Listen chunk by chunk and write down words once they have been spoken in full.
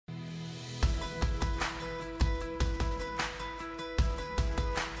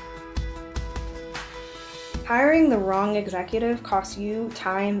Hiring the wrong executive costs you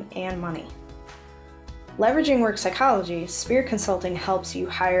time and money. Leveraging work psychology, Spirit Consulting helps you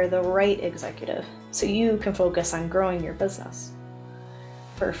hire the right executive so you can focus on growing your business.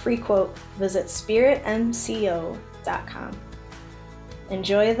 For a free quote, visit spiritmco.com.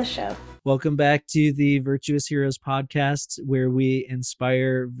 Enjoy the show. Welcome back to the Virtuous Heroes podcast, where we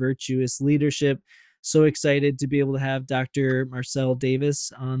inspire virtuous leadership. So excited to be able to have Dr. Marcelle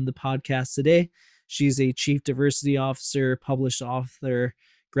Davis on the podcast today. She's a chief diversity officer, published author,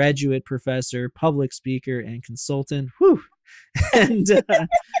 graduate professor, public speaker, and consultant. Whew. And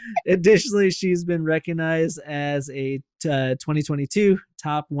additionally, she's been recognized as a 2022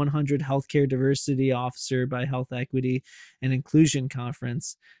 top 100 healthcare diversity officer by Health Equity and Inclusion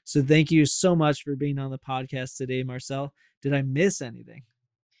Conference. So thank you so much for being on the podcast today, Marcelle. Did I miss anything?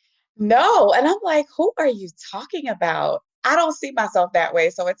 No. And I'm like, who are you talking about? I don't see myself that way.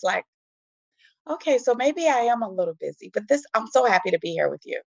 So it's like, okay, so maybe I am a little busy, but I'm so happy to be here with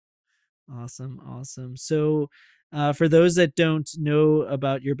you. Awesome. So for those that don't know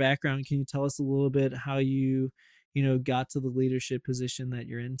about your background, can you tell us a little bit how you got to the leadership position that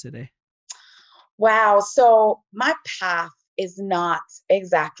you're in today? Wow. So my path is not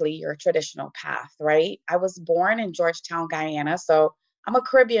exactly your traditional path, right? I was born in Georgetown, Guyana. So I'm a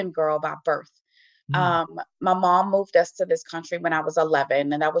Caribbean girl by birth. My mom moved us to this country when I was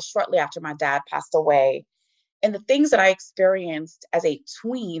 11, and that was shortly after my dad passed away. And the things that I experienced as a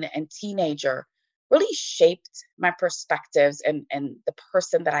tween and teenager really shaped my perspectives and the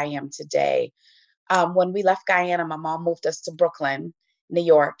person that I am today. When we left Guyana, my mom moved us to Brooklyn, New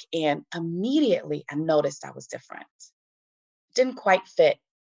York, and immediately I noticed I was different. Didn't quite fit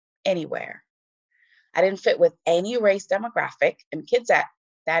anywhere. I didn't fit with any race demographic, and kids at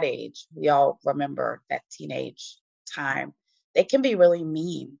that age, we all remember that teenage time, they can be really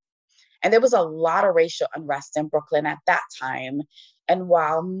mean. And there was a lot of racial unrest in Brooklyn at that time. And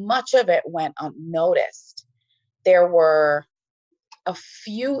while much of it went unnoticed, there were a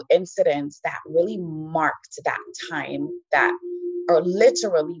few incidents that really marked that time that are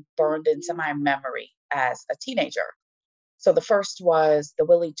literally burned into my memory as a teenager. So the first was the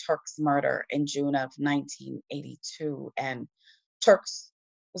Willie Turks murder in June of 1982. And Turks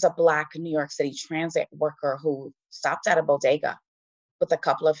was a Black New York City transit worker who stopped at a bodega with a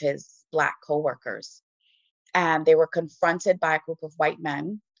couple of his Black coworkers. And they were confronted by a group of white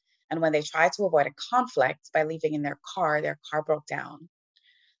men. And when they tried to avoid a conflict by leaving in their car broke down.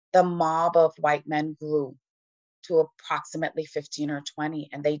 The mob of white men grew to approximately 15 or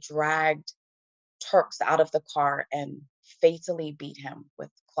 20, and they dragged Turks out of the car and fatally beat him with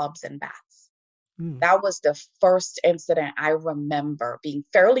clubs and bats. That was the first incident I remember, being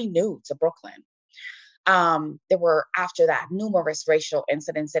fairly new to Brooklyn. There were, after that, numerous racial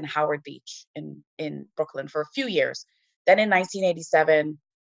incidents in Howard Beach in Brooklyn for a few years. Then in 1987,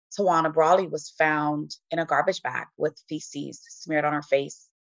 Tawana Brawley was found in a garbage bag with feces smeared on her face,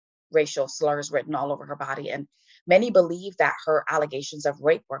 racial slurs written all over her body. And many believe that her allegations of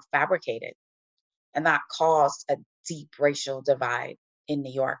rape were fabricated. And that caused a deep racial divide in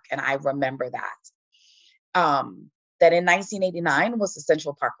New York. And I remember that. That in 1989 was the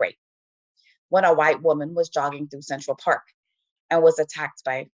Central Park rape, when a white woman was jogging through Central Park and was attacked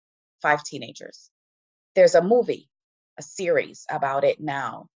by 5 teenagers. There's a movie, a series about it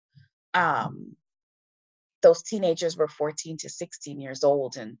now. Those teenagers were 14 to 16 years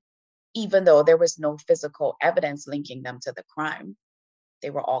old. And even though there was no physical evidence linking them to the crime, they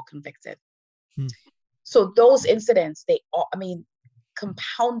were all convicted. So those incidents, they all,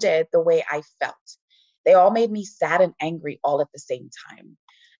 compounded the way I felt. They all made me sad and angry all at the same time.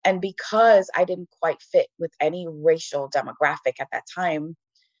 And because I didn't quite fit with any racial demographic at that time,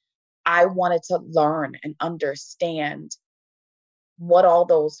 I wanted to learn and understand what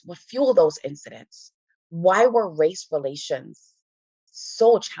fueled those incidents. Why were race relations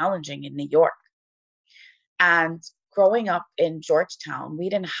so challenging in New York? And growing up in Georgetown, we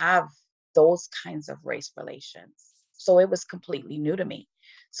didn't have those kinds of race relations. So it was completely new to me.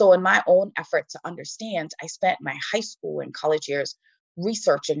 So in my own effort to understand, I spent my high school and college years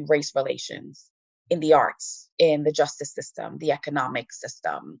researching race relations in the arts, in the justice system, the economic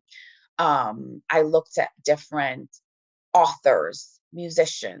system. I looked at different authors,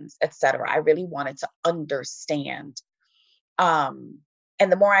 musicians, etc. I really wanted to understand. And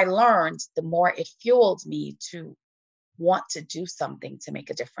the more I learned, the more it fueled me to want to do something to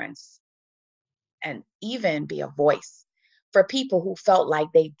make a difference and even be a voice for people who felt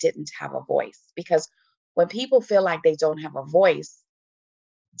like they didn't have a voice. Because when people feel like they don't have a voice,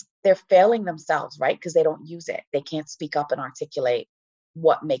 they're failing themselves, right? Because they don't use it. They can't speak up and articulate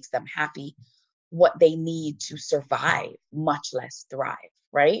what makes them happy, what they need to survive, much less thrive,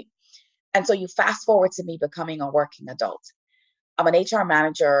 right? And so you fast forward to me becoming a working adult. I'm an HR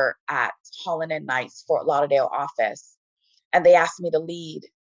manager at Holland and Knight's Fort Lauderdale office, and they asked me to lead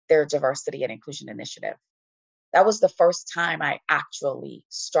their diversity and inclusion initiative. That was the first time I actually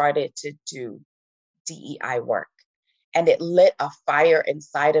started to do DEI work. And it lit a fire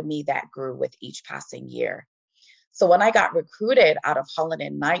inside of me that grew with each passing year. So when I got recruited out of Holland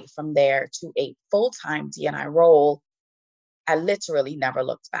and Knight from there to a full-time D&I role, I literally never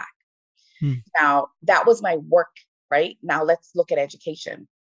looked back. Hmm. Now, that was my work, right? Now let's look at education.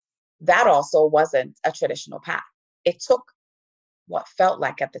 That also wasn't a traditional path. It took what felt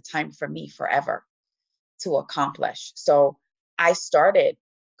like at the time for me forever to accomplish. So I started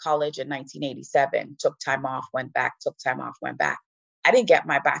college in 1987, took time off, went back, took time off, went back. I didn't get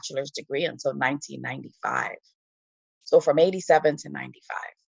my bachelor's degree until 1995. So from 87 to 95.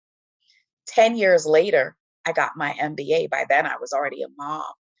 10 years later, I got my MBA. By then, I was already a mom.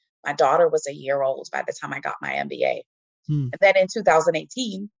 My daughter was a year old by the time I got my MBA. Hmm. And then in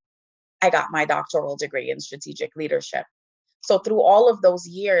 2018, I got my doctoral degree in strategic leadership. So through all of those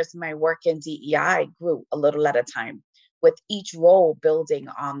years, my work in DEI grew a little at a time, with each role building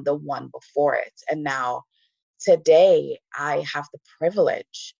on the one before it. And now today, I have the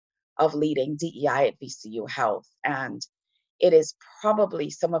privilege of leading DEI at VCU Health. And it is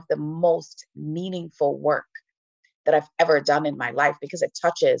probably some of the most meaningful work that I've ever done in my life, because it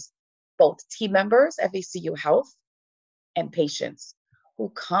touches both team members at VCU Health and patients who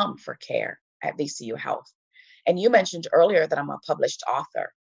come for care at VCU Health. And you mentioned earlier that I'm a published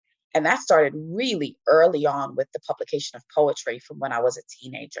author. And that started really early on with the publication of poetry from when I was a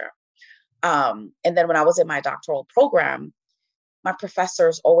teenager. And then when I was in my doctoral program, my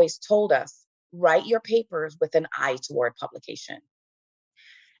professors always told us, write your papers with an eye toward publication.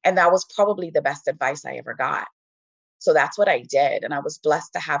 And that was probably the best advice I ever got. So that's what I did. And I was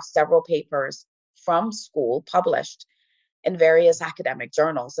blessed to have several papers from school published in various academic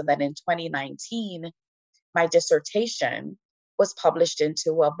journals. And then in 2019, my dissertation was published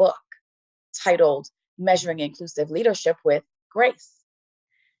into a book titled Measuring Inclusive Leadership with Grace.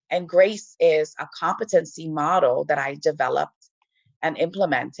 And Grace is a competency model that I developed and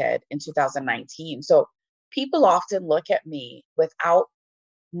implemented in 2019. So people often look at me without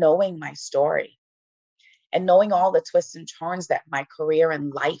knowing my story and knowing all the twists and turns that my career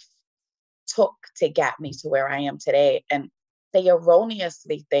and life took to get me to where I am today. And they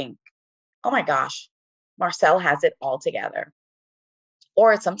erroneously think, oh my gosh, Marcelle has it all together.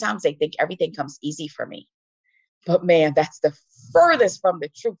 Or sometimes they think everything comes easy for me. But man, that's the furthest from the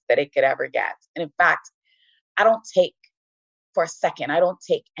truth that it could ever get. And in fact, I don't take for a second, I don't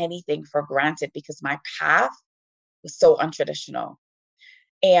take anything for granted, because my path was so untraditional.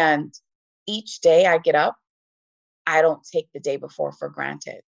 And each day I get up, I don't take the day before for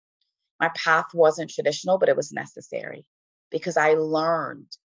granted. My path wasn't traditional, but it was necessary, because I learned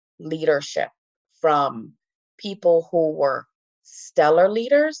leadership from people who were stellar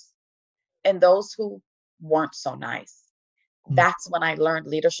leaders and those who weren't so nice. Hmm. That's when I learned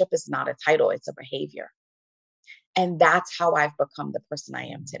leadership is not a title, it's a behavior. And that's how I've become the person I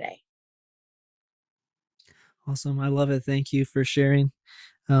am today. Awesome. I love it. Thank you for sharing.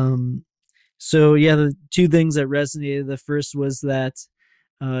 Um, so yeah, the two things that resonated. The first was that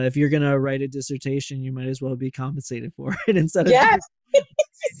if you're going to write a dissertation, you might as well be compensated for it instead of Yes.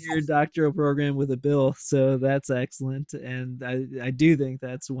 your doctoral program with a bill. So that's excellent. And I do think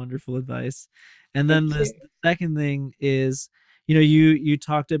that's wonderful advice. And then Thank the you. second thing is, you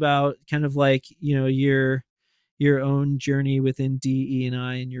talked about kind of like, your own journey within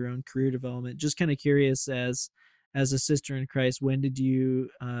DE&I and your own career development. Just kind of curious, as a sister in Christ, when did you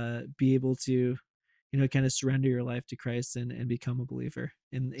be able to, kind of surrender your life to Christ and become a believer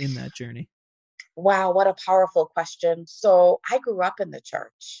in that journey? Wow, what a powerful question. So I grew up in the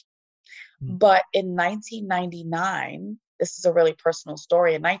church, Mm. but in 1999, this is a really personal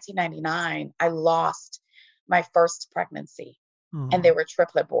story. In 1999, I lost my first pregnancy, and they Oh, were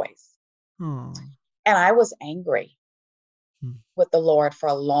triplet boys. oh, And I was angry hmm, with the Lord for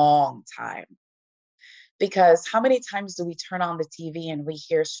a long time, because how many times do we turn on the TV and we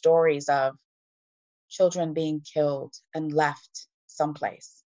hear stories of children being killed and left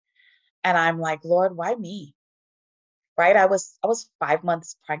someplace? And I'm like, Lord, why me? Right? I was 5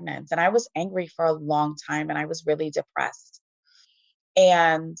 months pregnant, and I was angry for a long time, and I was really depressed.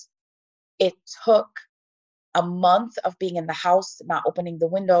 And it took a month of being in the house, not opening the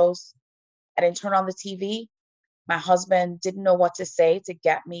windows. I didn't turn on the TV. My husband didn't know what to say to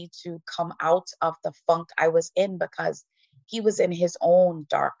get me to come out of the funk I was in, because he was in his own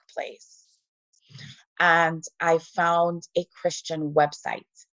dark place. and I found a Christian website.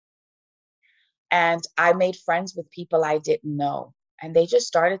 And I made friends with people I didn't know. And they just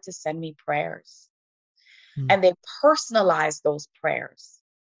started to send me prayers. Hmm. And they personalized those prayers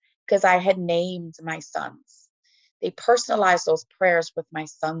because I had named my sons. They personalized those prayers with my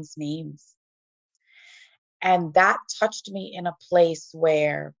sons' names. And that touched me in a place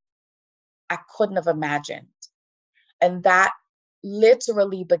where I couldn't have imagined. And that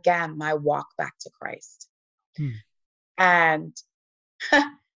literally began my walk back to Christ. Hmm. And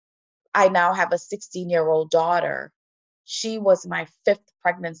I now have a 16-year-old daughter. She was my fifth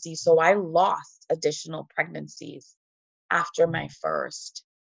pregnancy. So I lost additional pregnancies after my first.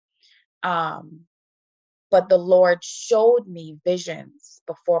 Um, but the Lord showed me visions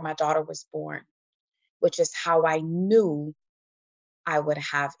before my daughter was born, which is how I knew I would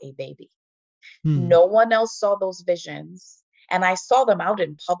have a baby. Hmm. No one else saw those visions, and I saw them out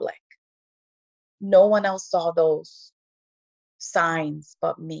in public. No one else saw those signs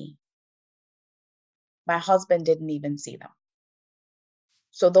but me. My husband didn't even see them.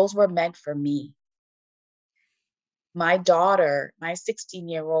 So those were meant for me. My daughter, my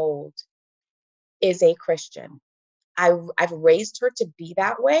 16-year-old, is a Christian. I've raised her to be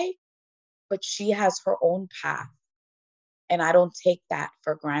that way, but she has her own path. And I don't take that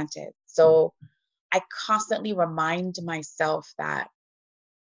for granted. So I constantly remind myself that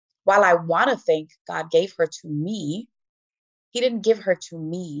while I want to think God gave her to me, He didn't give her to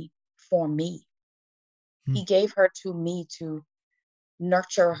me for me. Hmm. He gave her to me to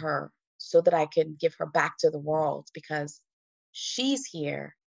nurture her so that I can give her back to the world because she's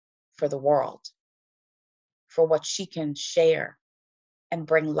here for the world, for what she can share and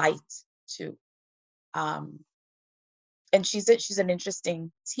bring light to. Um, and she's an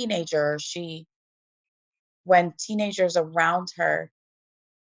interesting teenager. When teenagers around her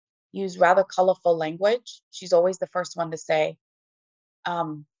use rather colorful language, she's always the first one to say,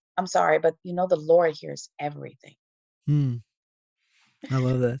 I'm sorry, but the Lord hears everything. Hmm. I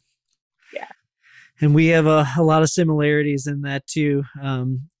love that. Yeah. And we have a lot of similarities in that too.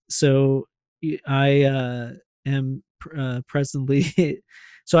 So I am presently,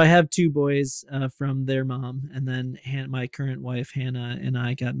 so I have two boys from their mom, and then my current wife Hannah and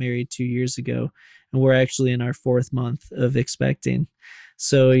I got married 2 years ago, and we're actually in our fourth month of expecting.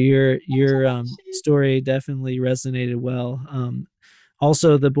 So your Congratulations. story definitely resonated well.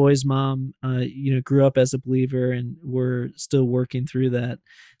 Also, the boy's mom grew up as a believer, and we're still working through that,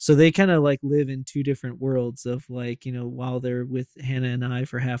 so they kind of like live in two different worlds of like, while they're with Hannah and I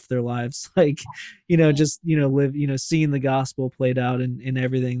for half their lives, like, Yeah. just live, seeing the gospel played out in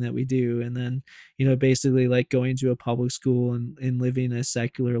everything that we do, and then basically like going to a public school and living a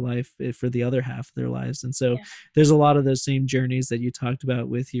secular life for the other half of their lives. And so Yeah. there's a lot of those same journeys that you talked about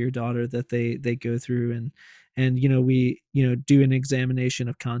with your daughter that they go through. And we do an examination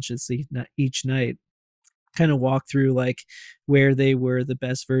of conscience each night, kind of walk through like where they were the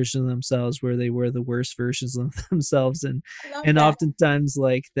best version of themselves, where they were the worst versions of themselves. and I love and that. oftentimes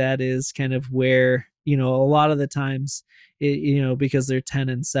like that is kind of where a lot of the times because they're 10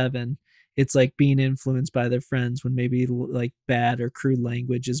 and 7, it's like being influenced by their friends when maybe like bad or crude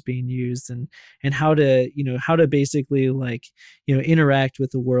language is being used, and how to basically like interact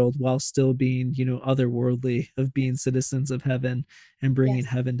with the world while still being otherworldly, of being Yes. citizens of heaven and bringing Yes.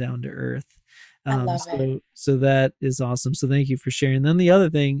 heaven down to earth. I um love it. so that is awesome, so thank you for sharing. Then the other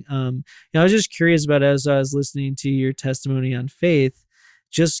thing, I was just curious about, as I was listening to your testimony on faith,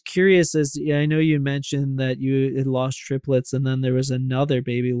 just curious, as I know you mentioned that you had lost triplets, and then there was another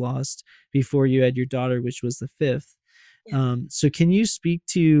baby lost before you had your daughter, which was the fifth. Yes. So can you speak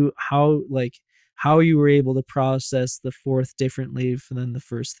to how you were able to process the fourth differently than the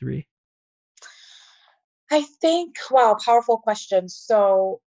first three? I think, wow, powerful question.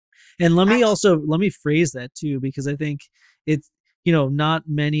 So And actually, let me phrase that too, because I think it's, not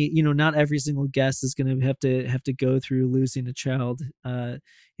many, not every single guest is going to have to go through losing a child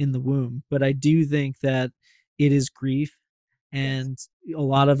in the womb. But I do think that it is grief, yes, and a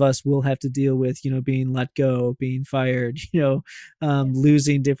lot of us will have to deal with, being let go, being fired, yes,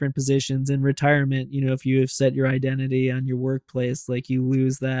 losing different positions in retirement. If you have set your identity on your workplace, like you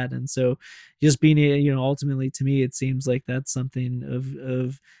lose that. And so just being, ultimately to me, it seems like that's something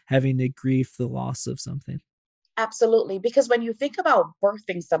of having to grieve the loss of something. absolutely. Because when you think about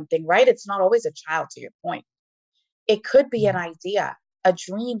birthing something, right, it's not always a child, to your point. It could be an idea, a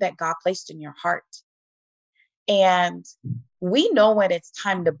dream that God placed in your heart. And we know when it's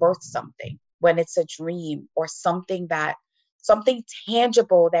time to birth something, when it's a dream or something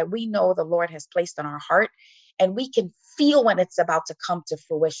tangible that we know the Lord has placed in our heart, and we can feel when it's about to come to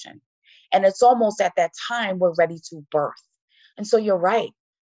fruition. And it's almost at that time we're ready to birth. And so you're right.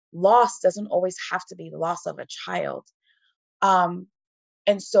 Loss doesn't always have to be the loss of a child. Um,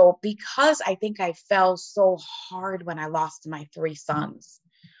 and so because I think I fell so hard when I lost my three sons,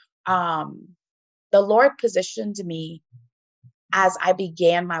 um, the Lord positioned me as I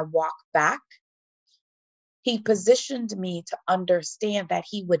began my walk back. He positioned me to understand that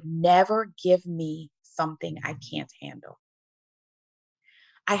he would never give me something I can't handle.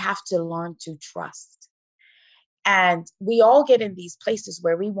 I have to learn to trust. And we all get in these places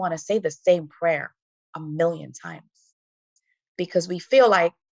where we want to say the same prayer a million times because we feel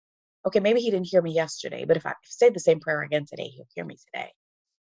like, okay, maybe he didn't hear me yesterday, but if I say the same prayer again today, he'll hear me today.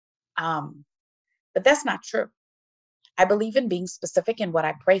 But that's not true. I believe in being specific in what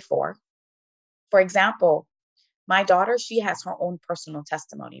I pray for. For example, my daughter, she has her own personal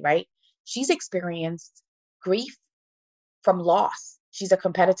testimony, right? She's experienced grief from loss. She's a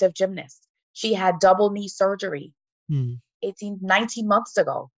competitive gymnast. She had double knee surgery Hmm. 18, 19 months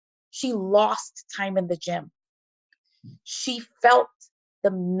ago. She lost time in the gym. She felt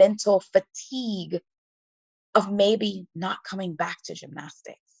the mental fatigue of maybe not coming back to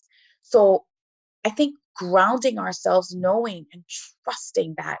gymnastics. So I think grounding ourselves, knowing and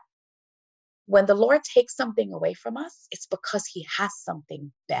trusting that when the Lord takes something away from us, it's because he has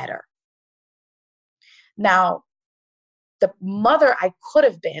something better. Now, the mother I could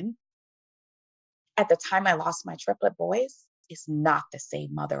have been at the time I lost my triplet boys is not the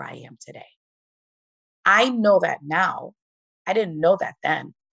same mother I am today. I know that now. I didn't know that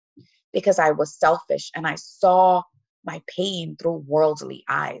then because I was selfish and I saw my pain through worldly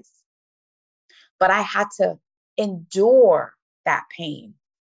eyes. But I had to endure that pain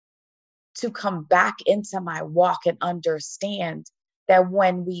to come back into my walk and understand that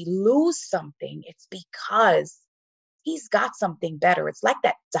when we lose something, it's because he's got something better. It's like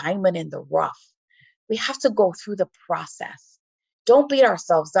that diamond in the rough. We have to go through the process. Don't beat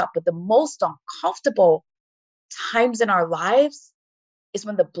ourselves up. But the most uncomfortable times in our lives is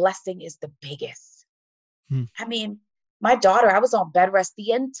when the blessing is the biggest. Hmm. I mean, my daughter, I was on bed rest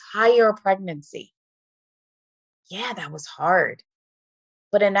the entire pregnancy. Yeah, that was hard.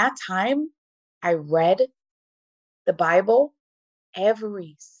 But in that time, I read the Bible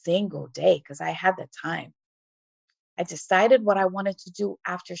every single day because I had the time. I decided what I wanted to do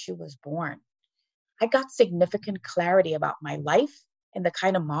after she was born. I got significant clarity about my life and the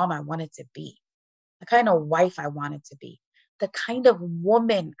kind of mom I wanted to be, the kind of wife I wanted to be, the kind of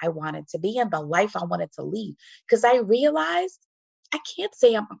woman I wanted to be, and the life I wanted to lead. Because I realized I can't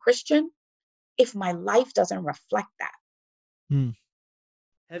say I'm a Christian if my life doesn't reflect that. Hmm.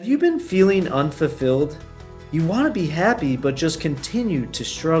 Have you been feeling unfulfilled? You want to be happy, but just continue to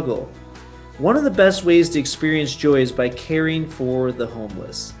struggle. One of the best ways to experience joy is by caring for the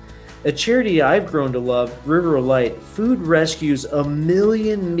homeless. A charity I've grown to love, River of Light, food rescues 1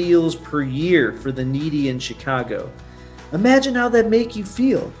 million meals per year for the needy in Chicago. Imagine how that makes you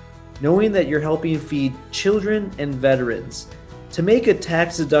feel, knowing that you're helping feed children and veterans. To make a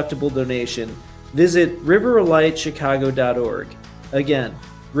tax-deductible donation, visit riveroflightchicago.org. Again,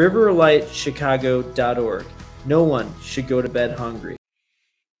 riveroflightchicago.org. No one should go to bed hungry.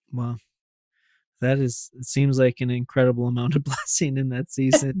 Wow. It seems like an incredible amount of blessing in that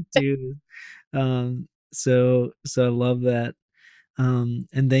season too. So I love that.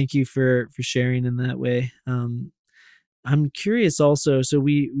 And thank you for sharing in that way. I'm curious also. So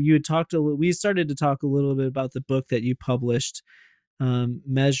we started to talk a little bit about the book that you published,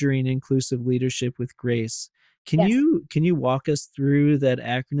 Measuring Inclusive Leadership with Grace. Can Yes. you walk us through that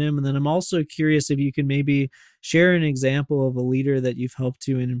acronym? And then I'm also curious if you can maybe share an example of a leader that you've helped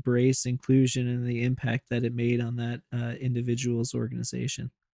to embrace inclusion and the impact that it made on that individual's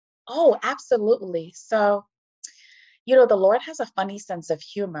organization. Oh, absolutely. So, the Lord has a funny sense of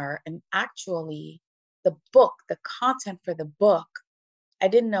humor. And actually, the content for the book, I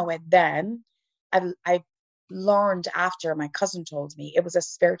didn't know it then. I learned after my cousin told me it was a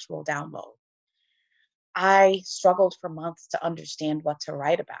spiritual download. I struggled for months to understand what to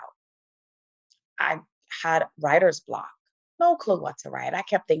write about. I had writer's block, no clue what to write. I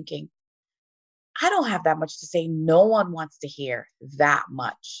kept thinking, I don't have that much to say. No one wants to hear that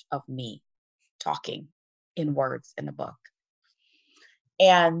much of me talking in words in a book.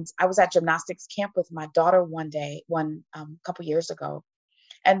 And I was at gymnastics camp with my daughter one couple years ago,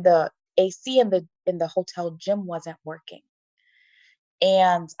 and the AC in the hotel gym wasn't working.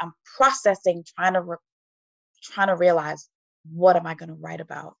 And I'm processing, trying to realize what am I going to write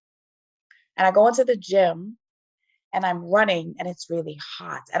about. And I go into the gym and I'm running, and it's really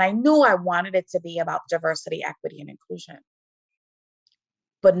hot. And I knew I wanted it to be about diversity, equity, and inclusion.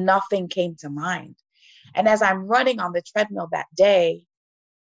 but nothing came to mind. And as I'm running on the treadmill that day,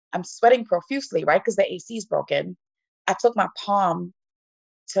 I'm sweating profusely, right? Because the AC is broken. I took my palm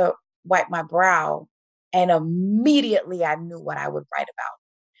to wipe my brow, and immediately I knew what I would write about.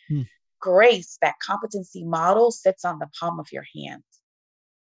 Hmm. Grace, that competency model, sits on the palm of your hand.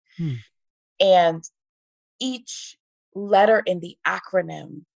 Hmm. And each letter in the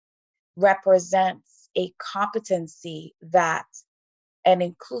acronym represents a competency that an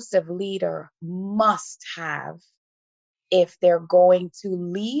inclusive leader must have if they're going to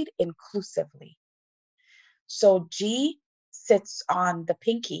lead inclusively. So G sits on the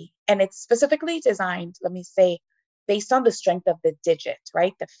pinky, and it's specifically designed, let me say, based on the strength of the digit,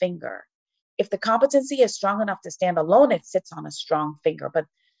 right? The finger. If the competency is strong enough to stand alone, it sits on a strong finger. But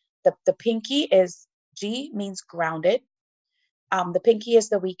the pinky is, G means grounded. The pinky is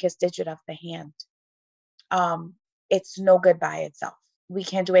the weakest digit of the hand. It's no good by itself. We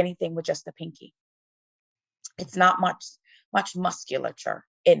can't do anything with just the pinky. It's not much musculature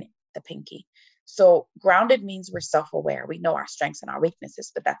in the pinky. So grounded means we're self-aware. We know our strengths and our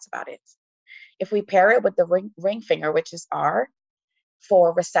weaknesses, but that's about it. If we pair it with the ring finger, which is R,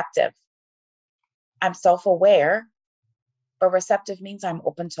 for receptive, I'm self-aware, but receptive means I'm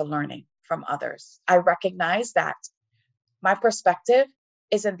open to learning from others. I recognize that my perspective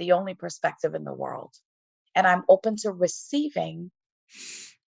isn't the only perspective in the world, and I'm open to receiving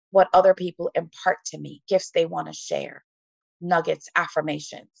what other people impart to me, gifts they want to share, nuggets,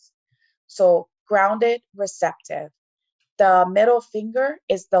 affirmations. So grounded, receptive. The middle finger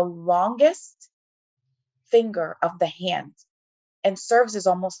is the longest finger of the hand and serves as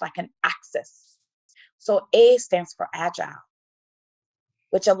almost like an axis. So A stands for agile,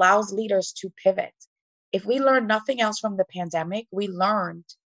 which allows leaders to pivot. If we learn nothing else from the pandemic, we learned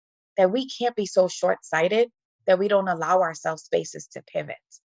that we can't be so short-sighted that we don't allow ourselves spaces to pivot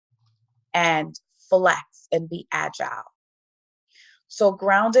and flex and be agile. So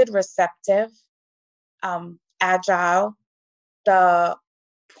grounded, receptive, agile. The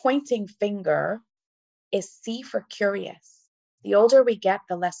pointing finger is C for curious. The older we get,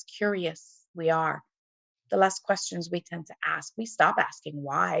 the less curious we are, the less questions we tend to ask. We stop asking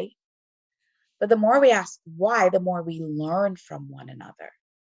why. But the more we ask why, the more we learn from one another.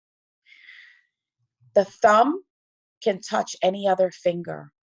 The thumb can touch any other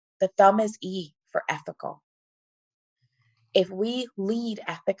finger. The thumb is E for ethical. If we lead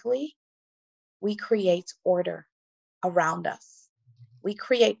ethically, we create order around us. We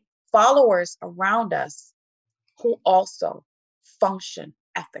create followers around us who also function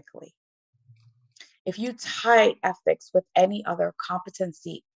ethically. If you tie ethics with any other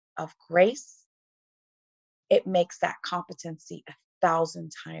competency of grace, it makes that competency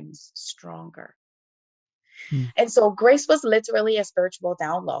 1,000 times stronger. Hmm. And so grace was literally a spiritual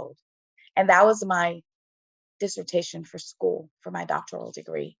download. And that was my dissertation for school, for my doctoral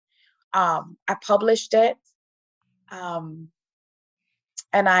degree. I published it. And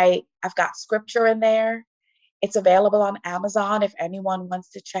I've got scripture in there. It's available on Amazon if anyone wants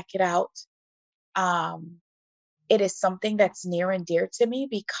to check it out. It is something that's near and dear to me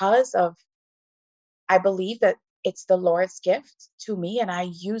because of, I believe that it's the Lord's gift to me, and I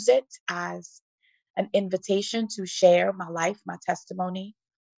use it as an invitation to share my life, my testimony,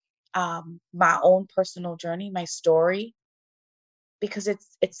 my own personal journey, my story, because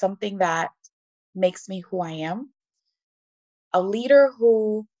it's something that makes me who I am. A leader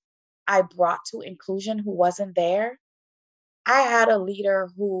who I brought to inclusion who wasn't there. I had a leader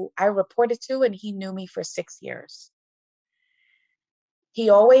who I reported to, and he knew me for 6 years. He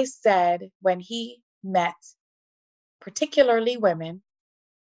always said when he met particularly women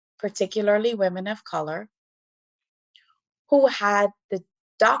of color, who had the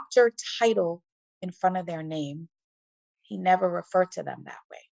doctor title in front of their name, he never referred to them that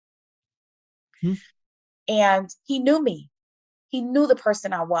way. Hmm. And he knew me. He knew the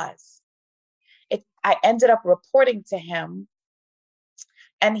person I was. I ended up reporting to him,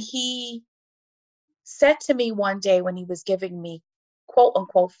 and he said to me one day when he was giving me quote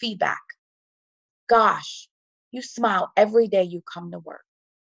unquote feedback, "Gosh, you smile every day you come to work.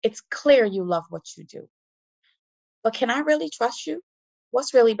 It's clear you love what you do. But can I really trust you?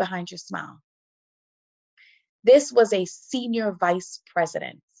 What's really behind your smile?" This was a senior vice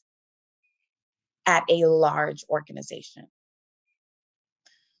president at a large organization.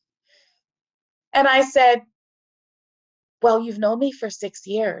 And I said, "Well, you've known me for 6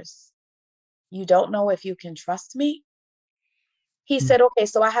 years. You don't know if you can trust me?" He Hmm. said, "Okay,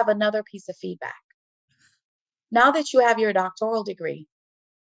 so I have another piece of feedback. Now that you have your doctoral degree,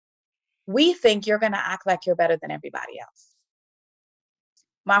 we think you're going to act like you're better than everybody else.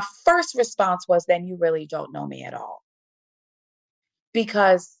 My first response was, then you really don't know me at all.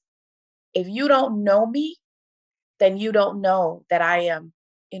 Because if you don't know me, then you don't know that I am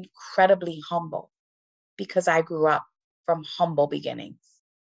incredibly humble because I grew up from humble beginnings.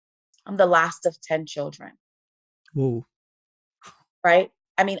 I'm the last of 10 children, Whoa. right?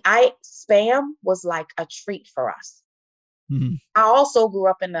 I mean, spam was like a treat for us. Mhm. I also grew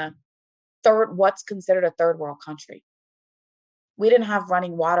up in what's considered a third world country. We didn't have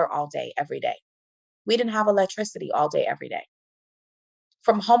running water all day, every day. We didn't have electricity all day, every day.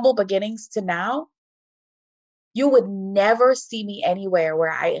 From humble beginnings to now, you would never see me anywhere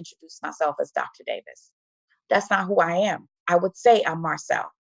where I introduce myself as Dr. Davis. That's not who I am. I would say I'm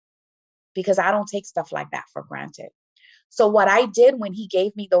Marcelle because I don't take stuff like that for granted. So what I did when he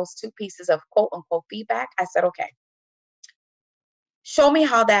gave me those 2 pieces of quote unquote feedback, I said, okay, show me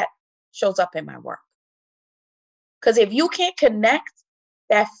how that shows up in my work. Because if you can't connect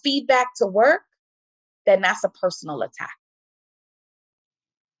that feedback to work, then that's a personal attack.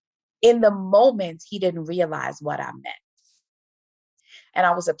 In the moment, he didn't realize what I meant. And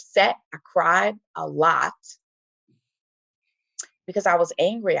I was upset. I cried a lot because I was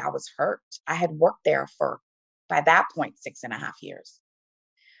angry. I was hurt. I had worked there for, by that point, 6.5 years.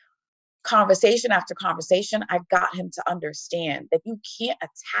 Conversation after conversation, I got him to understand that you can't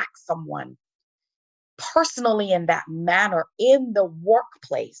attack someone personally in that manner in the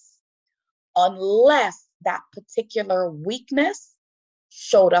workplace unless that particular weakness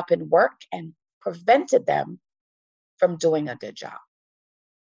showed up in work and prevented them from doing a good job.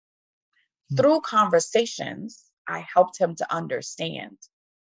 Through conversations, I helped him to understand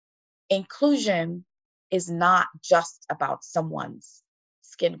inclusion is not just about someone's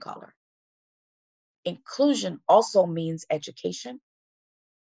skin color. Inclusion also means education,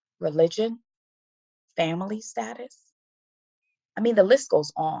 religion, family status. I mean, the list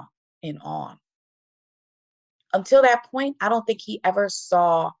goes on and on. Until that point, I don't think he ever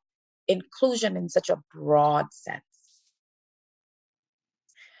saw inclusion in such a broad sense.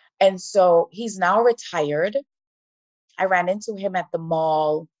 And so he's now retired. I ran into him at the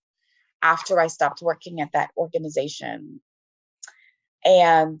mall after I stopped working at that organization.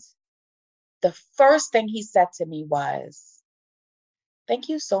 And the first thing he said to me was, thank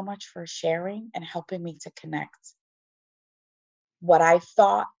you so much for sharing and helping me to connect what I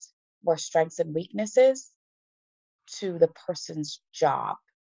thought were strengths and weaknesses to the person's job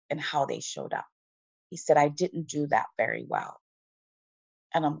and how they showed up. He said, I didn't do that very well.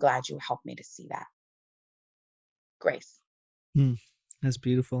 And I'm glad you helped me to see that. Grace. That's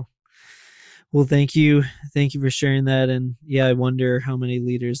beautiful. Well, thank you. Thank you for sharing that. And yeah, I wonder how many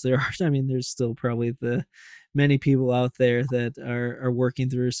leaders there are. I mean, there's still probably the many people out there that are working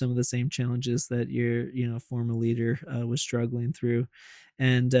through some of the same challenges that your, former leader was struggling through.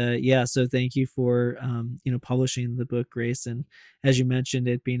 And yeah, so thank you for, publishing the book, Grace. And as you mentioned,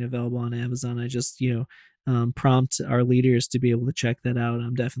 it being available on Amazon, I just, prompt our leaders to be able to check that out.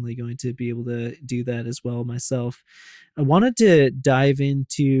 I'm definitely going to be able to do that as well myself. I wanted to dive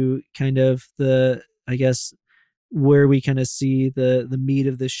into kind of I guess, where we kind of see the meat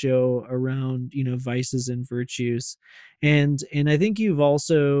of the show around, vices and virtues. And I think you've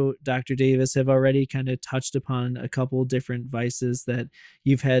also, Dr. Davis, have already kind of touched upon a couple different vices that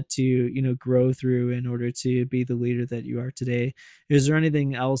you've had to, grow through in order to be the leader that you are today. Is there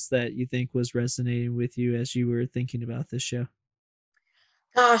anything else that you think was resonating with you as you were thinking about this show?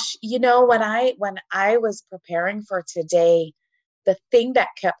 Gosh, when I was preparing for today, the thing that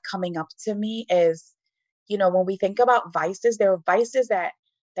kept coming up to me is, when we think about vices, there are vices that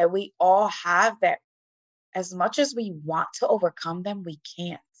we all have that as much as we want to overcome them, we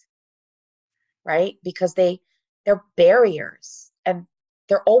can't, right? Because they're barriers and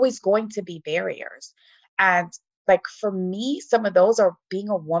they're always going to be barriers. And like for me, some of those are being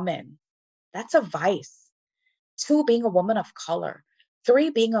a woman. That's a vice. 2, being a woman of color. 3,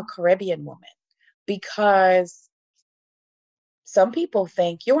 being a Caribbean woman. Because some people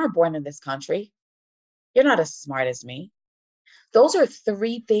think you weren't born in this country. You're not as smart as me. Those are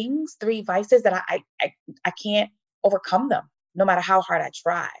 3 things, 3 vices that I can't overcome them, no matter how hard I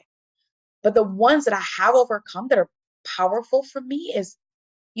try. But the ones that I have overcome that are powerful for me is,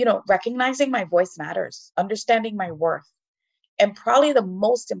 recognizing my voice matters, understanding my worth. And probably the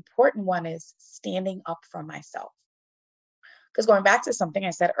most important one is standing up for myself. Because going back to something I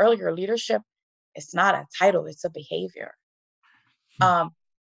said earlier, leadership is not a title, it's a behavior. Um,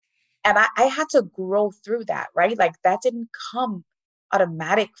 and I had to grow through that, right? Like that didn't come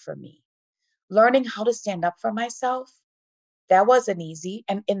automatic for me. Learning how to stand up for myself, that wasn't easy.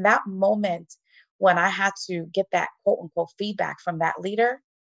 And in that moment, when I had to get that quote unquote feedback from that leader,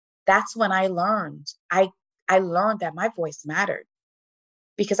 that's when I learned that my voice mattered,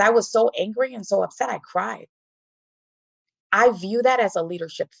 because I was so angry and so upset I cried. I view that as a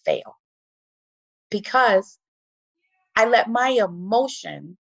leadership fail, because I let my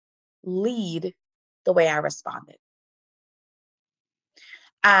emotion lead the way I responded.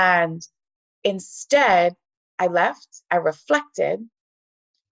 And instead, I left, I reflected,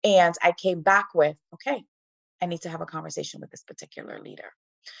 and I came back with, okay, I need to have a conversation with this particular leader.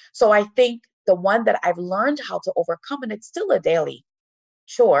 So I think the one that I've learned how to overcome, and it's still a daily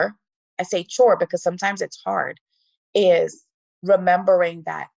chore, I say chore because sometimes it's hard, is remembering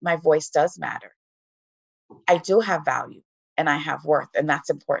that my voice does matter. I do have value and I have worth, and that's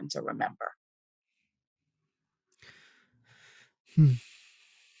important to remember. Hmm.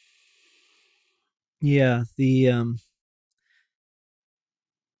 Yeah,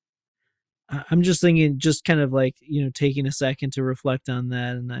 I'm just thinking, just kind of like, taking a second to reflect on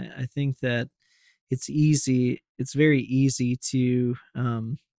that. And I think that it's very easy to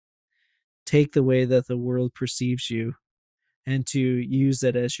take the way that the world perceives you and to use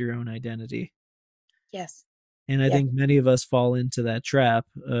it as your own identity. Yes. And I Yes. think many of us fall into that trap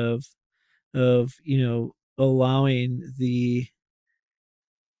of allowing the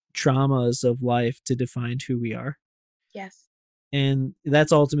traumas of life to define who we are. Yes. And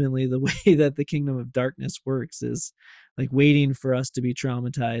that's ultimately the way that the kingdom of darkness works, is like waiting for us to be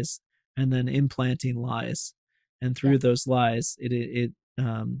traumatized and then implanting lies. And through Yes. those lies, it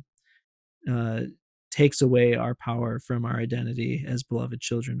uh, takes away our power from our identity as beloved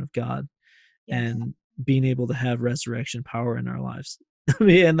children of God, Yes. and being able to have resurrection power in our lives. I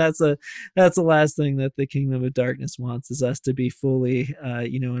mean, and that's the last thing that the kingdom of darkness wants, is us to be fully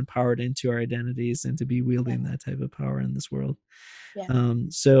empowered into our identities and to be Yes. wielding that type of power in this world. Yes.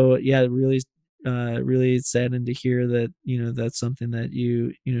 So yeah, really saddened to hear that, that's something that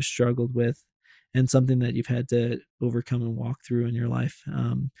you struggled with, and something that you've had to overcome and walk through in your life.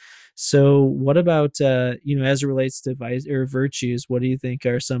 So what about, as it relates to vice or virtues, what do you think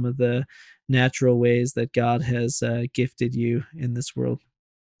are some of the natural ways that God has gifted you in this world?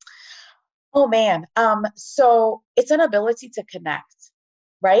 Oh man. So it's an ability to connect,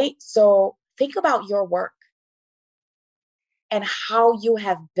 right? So think about your work and how you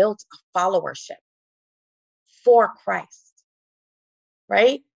have built a followership for Christ,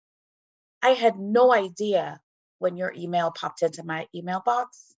 right? I had no idea when your email popped into my email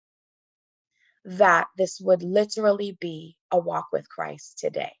box that this would literally be a walk with Christ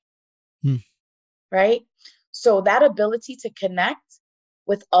today, Hmm. right? So that ability to connect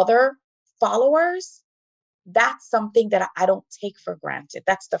with other followers, that's something that I don't take for granted.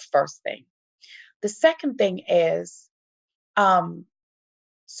 That's the first thing. The second thing is um,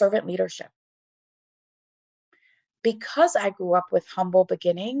 servant leadership. Because I grew up with humble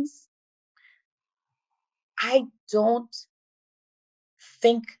beginnings, I don't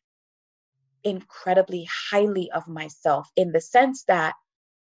think incredibly highly of myself, in the sense that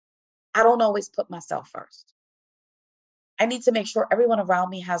I don't always put myself first. I need to make sure everyone around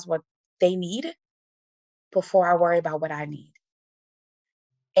me has what they need before I worry about what I need.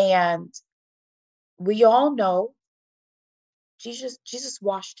 And we all know Jesus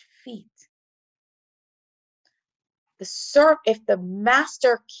washed feet. If the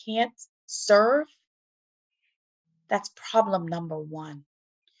master can't serve, that's problem number one.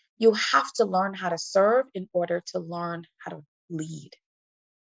 You have to learn how to serve in order to learn how to lead.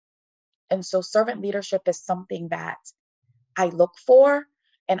 And so servant leadership is something that I look for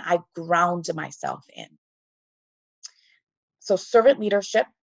and I ground myself in. So servant leadership,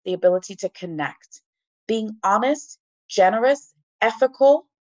 the ability to connect, being honest, generous, ethical,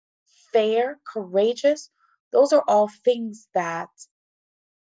 fair, courageous, those are all things that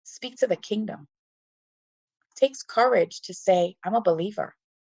speak to the kingdom. It takes courage to say, I'm a believer.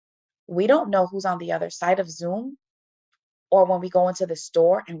 We don't know who's on the other side of Zoom, or when we go into the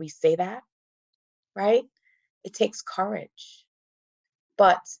store and we say that, right? It takes courage.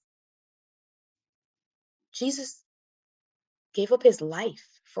 But Jesus gave up his life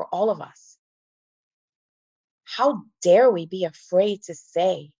for all of us. How dare we be afraid to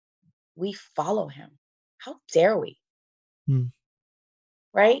say we follow him? How dare we? Hmm.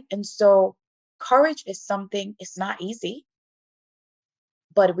 Right? And so courage is something, it's not easy,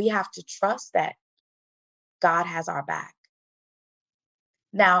 but we have to trust that God has our back.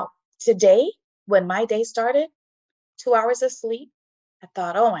 Now, today, when my day started, 2 hours of sleep, I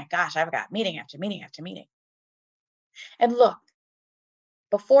thought, oh my gosh, I've got meeting after meeting after meeting. And look,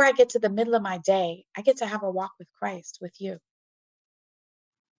 before I get to the middle of my day, I get to have a walk with Christ with you.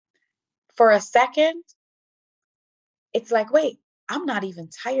 For a second, it's like, wait, I'm not even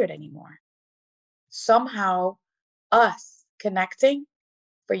tired anymore. Somehow, us connecting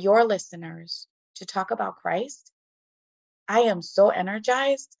for your listeners to talk about Christ, I am so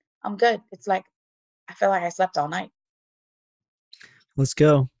energized. I'm good. It's like I feel like I slept all night. Let's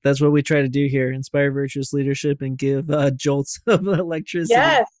go. That's what we try to do here: inspire virtuous leadership and give jolts of electricity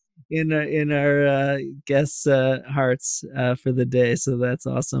Yes. in our guests' hearts for the day. So that's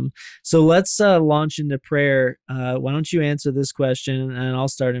awesome. So let's launch into prayer. Why don't you answer this question, and I'll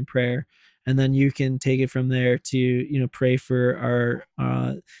start in prayer, and then you can take it from there to pray for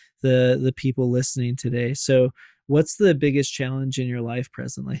our the people listening today. So, what's the biggest challenge in your life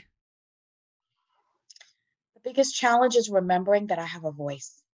presently? The biggest challenge is remembering that I have a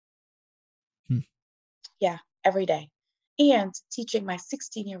voice. Hmm. Yeah, every day. And teaching my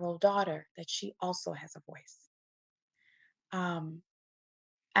 16-year-old daughter that she also has a voice.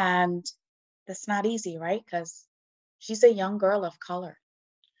 And that's not easy, right? Because she's a young girl of color.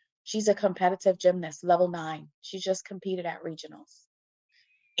 She's a competitive gymnast, level 9. She just competed at regionals.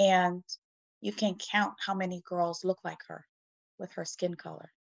 And you can count how many girls look like her with her skin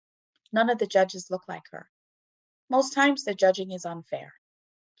color. None of the judges look like her. Most times the judging is unfair.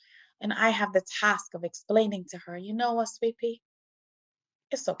 And I have the task of explaining to her, you know what, sweet pea?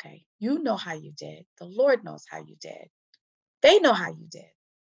 It's okay. You know how you did. The Lord knows how you did. They know how you did.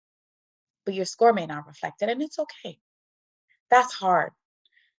 But your score may not reflect it, and it's okay. That's hard.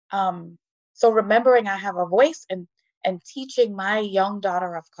 Um, so remembering I have a voice and teaching my young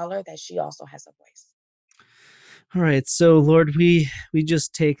daughter of color that she also has a voice. All right, so Lord, we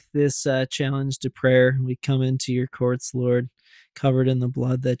just take this challenge to prayer. We come into your courts, Lord, covered in the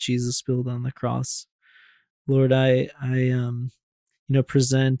blood that Jesus spilled on the cross. Lord, I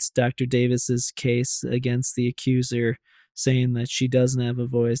present Dr. Davis's case against the accuser, saying that she doesn't have a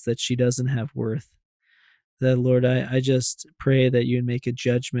voice, that she doesn't have worth. That, Lord, I just pray that you would make a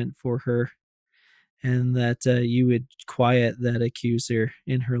judgment for her, and that you would quiet that accuser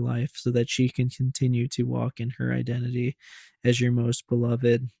in her life so that she can continue to walk in her identity as your most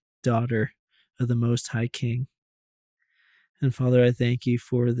beloved daughter of the Most High King. And Father, I thank you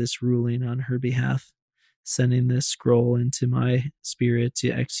for this ruling on her behalf, sending this scroll into my spirit to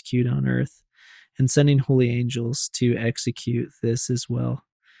execute on earth, and sending holy angels to execute this as well.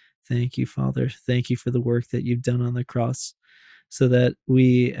 Thank you, Father. Thank you for the work that you've done on the cross, so that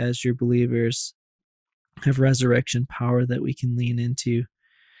we, as your believers, have resurrection power that we can lean into,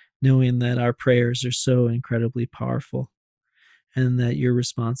 knowing that our prayers are so incredibly powerful and that your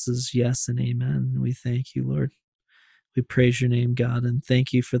response is yes and amen. We thank you, Lord. We praise your name, God, and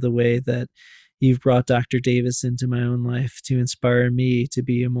thank you for the way that you've brought Dr. Davis into my own life to inspire me to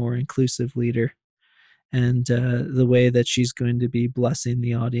be a more inclusive leader, and the way that she's going to be blessing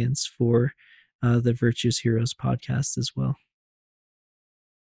the audience for the Virtuous Heroes podcast as well.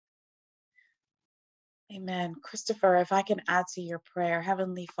 Amen. Christopher, if I can add to your prayer,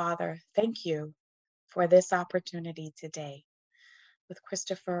 Heavenly Father, thank you for this opportunity today with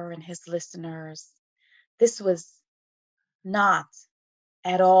Christopher and his listeners. This was not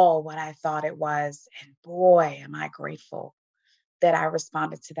at all what I thought it was. And boy, am I grateful that I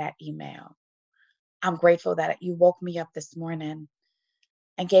responded to that email. I'm grateful that you woke me up this morning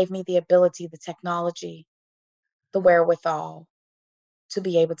and gave me the ability, the technology, the wherewithal to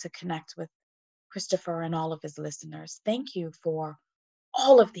be able to connect with Christopher and all of his listeners. Thank you for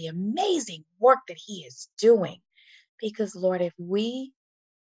all of the amazing work that he is doing. Because, Lord, if we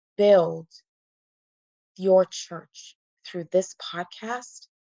build your church through this podcast,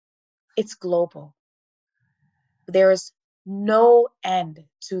 it's global. There's no end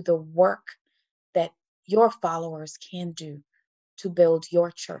to the work that your followers can do to build your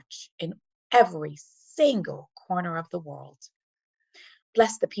church in every single corner of the world.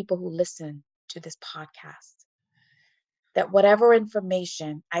 Bless the people who listen to this podcast, that whatever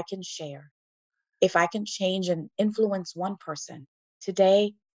information I can share, if I can change and influence one person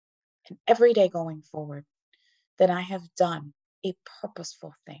today and every day going forward, then I have done a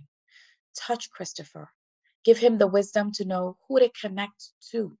purposeful thing. Touch Christopher. Give him the wisdom to know who to connect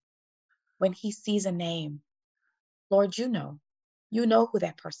to when he sees a name. Lord, you know. You know who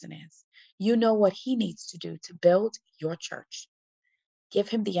that person is. You know what he needs to do to build your church. Give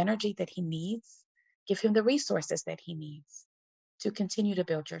him the energy that he needs. Give him the resources that he needs to continue to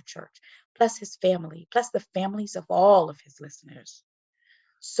build your church. Bless his family. Bless the families of all of his listeners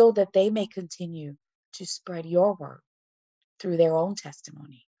so that they may continue to spread your word through their own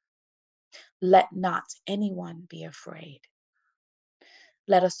testimony. Let not anyone be afraid.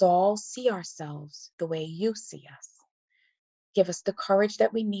 Let us all see ourselves the way you see us. Give us the courage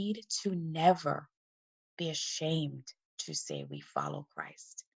that we need to never be ashamed to say we follow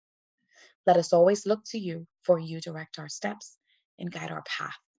Christ. Let us always look to you, for you direct our steps and guide our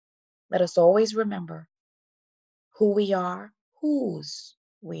path. Let us always remember who we are, whose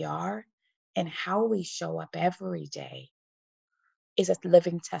we are, and how we show up every day is a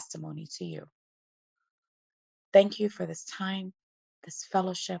living testimony to you. Thank you for this time, this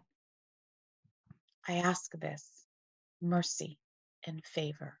fellowship. I ask this mercy and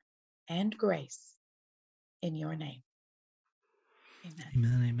favor and grace in your name. Amen.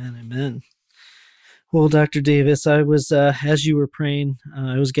 Amen, amen, amen. Well, Dr. Davis, I was, as you were praying,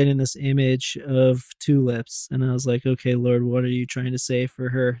 I was getting this image of tulips, and I was like, okay, Lord, what are you trying to say for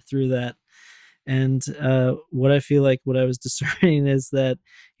her through that? And what I feel like what I was discerning is that,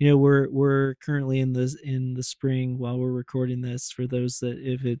 we're currently in the spring while we're recording this, for those that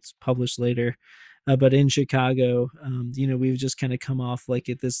if it's published later, but in Chicago, we've just kind of come off like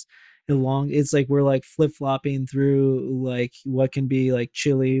at this it's like we're like flip-flopping through like what can be like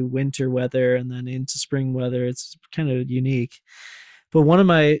chilly winter weather and then into spring weather. It's kind of unique. But one of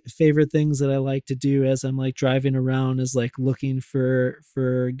my favorite things that I like to do as I'm like driving around is like looking for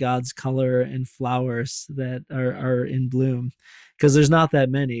God's color and flowers that are in bloom, because there's not that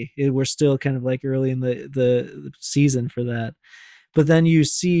many. We're still kind of like early in the season for that. But then you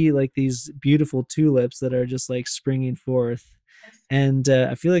see like these beautiful tulips that are just like springing forth. And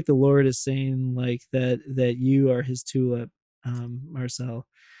I feel like the Lord is saying like that you are his tulip, Marcelle,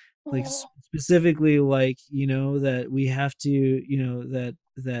 like specifically like, that we have to,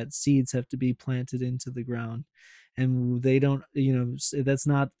 that seeds have to be planted into the ground, and they don't, that's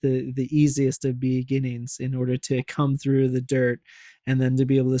not the easiest of beginnings in order to come through the dirt and then to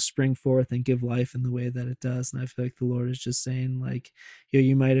be able to spring forth and give life in the way that it does. And I feel like the Lord is just saying like,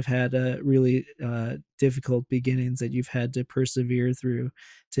 you might have had really difficult beginnings that you've had to persevere through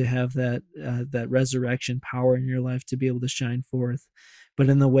to have that resurrection power in your life to be able to shine forth. But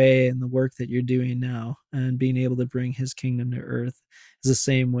in the way and the work that you're doing now and being able to bring his kingdom to earth is the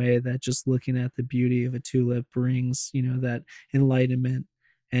same way that just looking at the beauty of a tulip brings, that enlightenment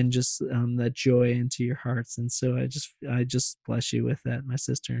and just that joy into your hearts. And so I just bless you with that, my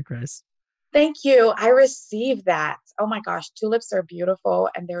sister in Christ. Thank you. I receive that. Oh my gosh, tulips are beautiful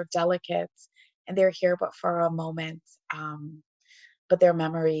and they're delicate and they're here but for a moment. But their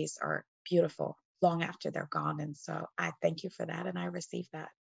memories are beautiful long after they're gone. And so I thank you for that and I receive that.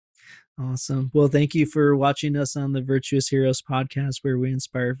 Awesome. Well, thank you for watching us on the Virtuous Heroes podcast, where we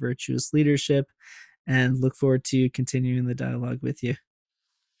inspire virtuous leadership, and look forward to continuing the dialogue with you.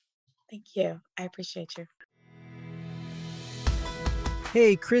 Thank you. I appreciate you.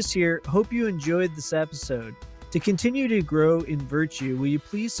 Hey, Chris here. Hope you enjoyed this episode. To continue to grow in virtue, will you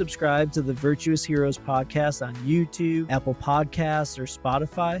please subscribe to the Virtuous Heroes podcast on YouTube, Apple Podcasts, or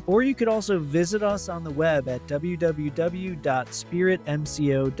Spotify? Or you could also visit us on the web at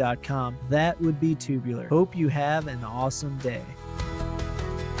www.spiritmco.com. That would be tubular. Hope you have an awesome day.